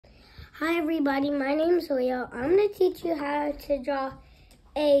Hi everybody, my name is Leo. I'm going to teach you how to draw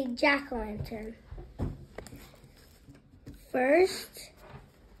a jack-o'-lantern. First,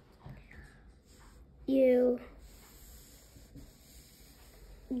 you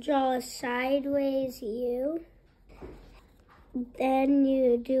draw a sideways U. Then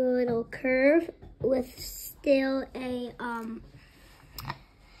you do a little curve with still a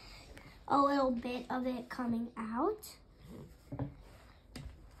little bit of it coming out.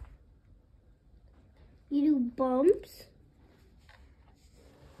 You do bumps.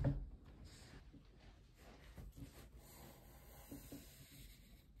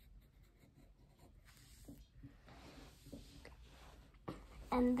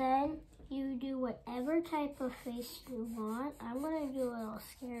 And then you do whatever type of face you want. I'm gonna do a little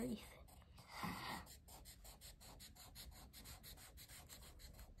scary face.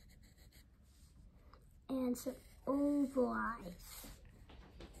 And some oval eyes.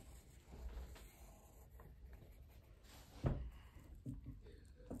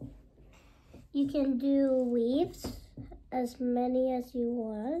 You can do leaves, as many as you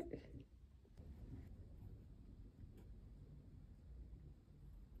want.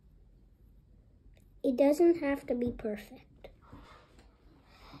 It doesn't have to be perfect.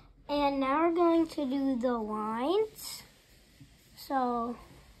 And now we're going to do the lines. So,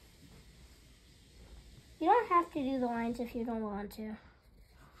 you don't have to do the lines if you don't want to.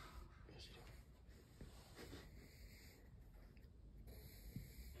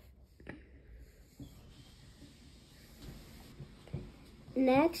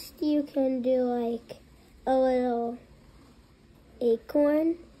 Next, you can do like a little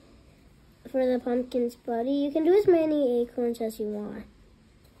acorn for the pumpkin's body. You can do as many acorns as you want.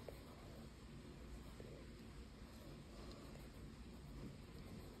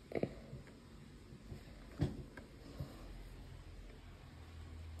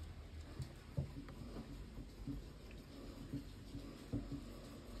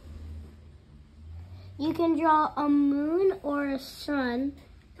 You can draw a moon or a sun.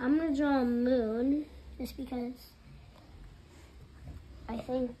 I'm gonna draw a moon just because I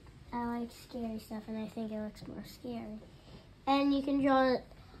think I like scary stuff and I think it looks more scary. And you can draw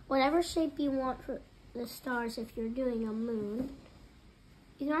whatever shape you want for the stars if you're doing a moon.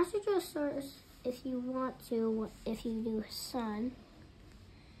 You can also draw stars if you want to, if you do a sun.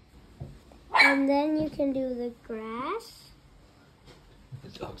 And then you can do the grass. The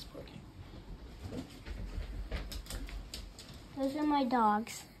dog's barking. Those are my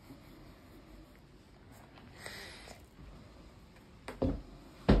dogs.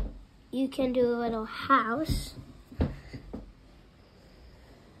 You can do a little house.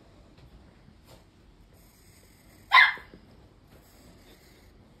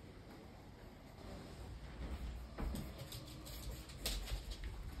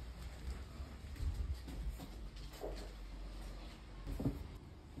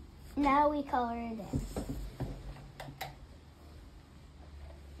 Now we color it in.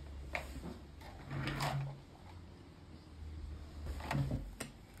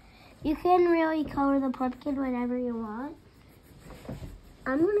 You can really color the pumpkin whatever you want.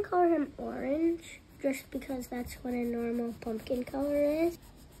 I'm going to color him orange just because that's what a normal pumpkin color is.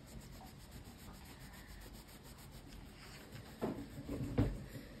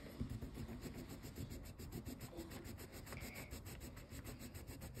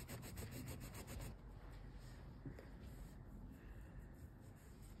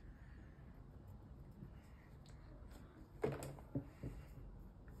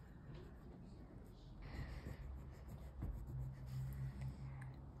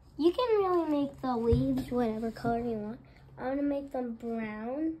 You can really make the leaves whatever color you want. I'm gonna make them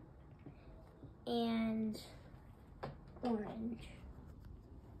brown and orange.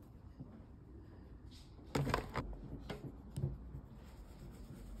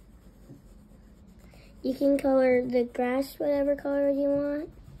 You can color the grass whatever color you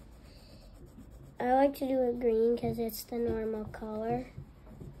want. I like to do it green because it's the normal color.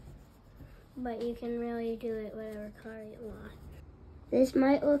 But you can really do it whatever color you want. This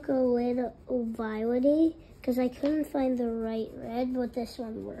might look a little violety because I couldn't find the right red, but this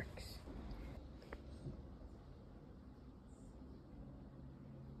one works.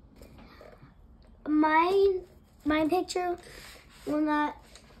 My picture will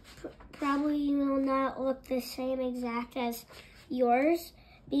probably will not look the same exact as yours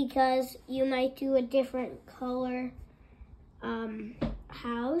because you might do a different color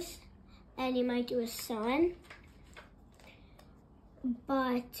house and you might do a sun.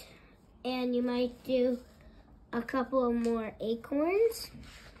 And you might do a couple of more acorns.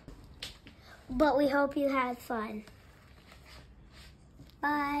 But we hope you had fun.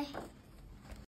 Bye.